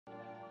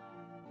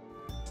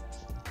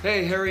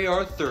Hey Harry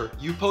Arthur,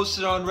 you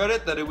posted on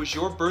Reddit that it was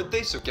your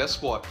birthday, so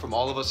guess what? From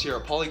all of us here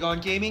at Polygon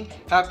Gaming,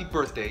 happy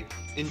birthday.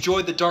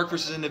 Enjoy the Dark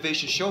vs.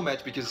 Innovation show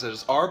match because it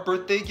is our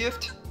birthday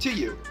gift to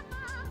you.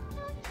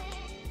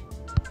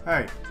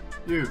 Hey,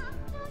 you.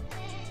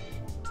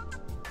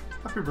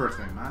 Happy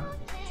birthday, man.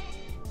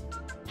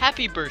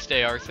 Happy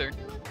birthday, Arthur.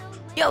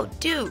 Yo,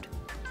 dude.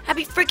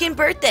 Happy freaking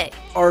birthday.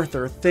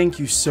 Arthur, thank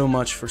you so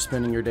much for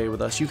spending your day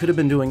with us. You could have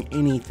been doing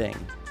anything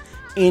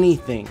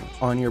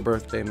on your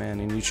birthday,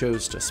 man, and you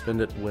chose to spend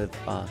it with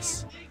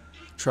us.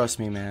 Trust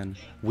me, man,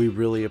 we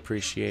really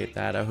appreciate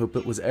that. I hope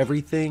it was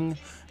everything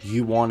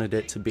you wanted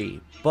it to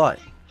be. But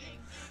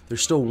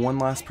there's still one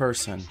last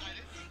person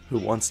who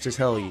wants to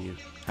tell you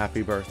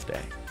happy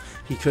birthday.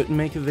 He couldn't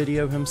make a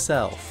video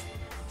himself,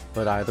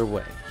 but either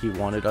way, he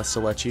wanted us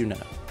to let you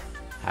know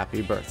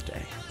happy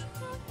birthday.